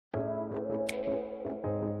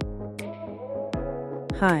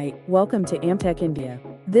Hi, welcome to Amtech India.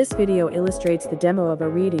 This video illustrates the demo of a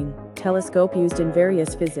reading telescope used in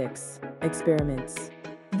various physics experiments.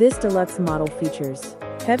 This deluxe model features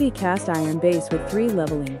heavy cast iron base with 3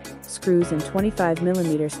 leveling screws and 25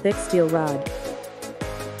 mm thick steel rod.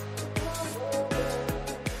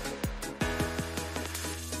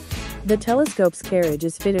 The telescope's carriage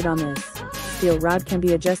is fitted on this steel rod, can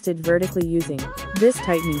be adjusted vertically using this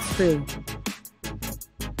tightening screw.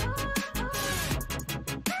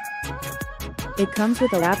 It comes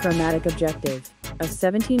with an achromatic objective of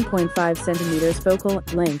 17.5 cm focal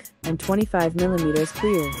length and 25 mm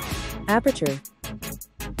clear aperture.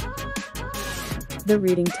 The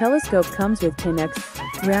reading telescope comes with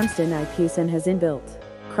 10x Ramsden eyepiece and has inbuilt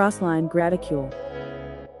crossline graticule.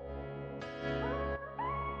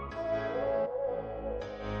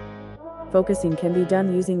 Focusing can be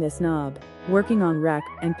done using this knob, working on rack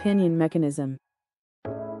and pinion mechanism.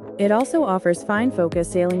 It also offers fine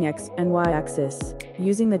focus sailing X and Y axis,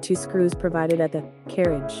 using the 2 screws provided at the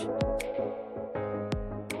carriage.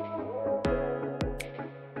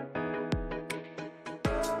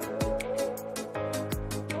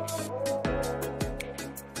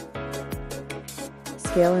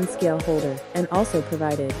 Scale and scale holder, and also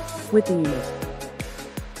provided with the unit.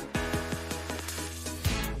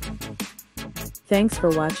 Thanks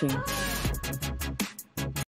for watching.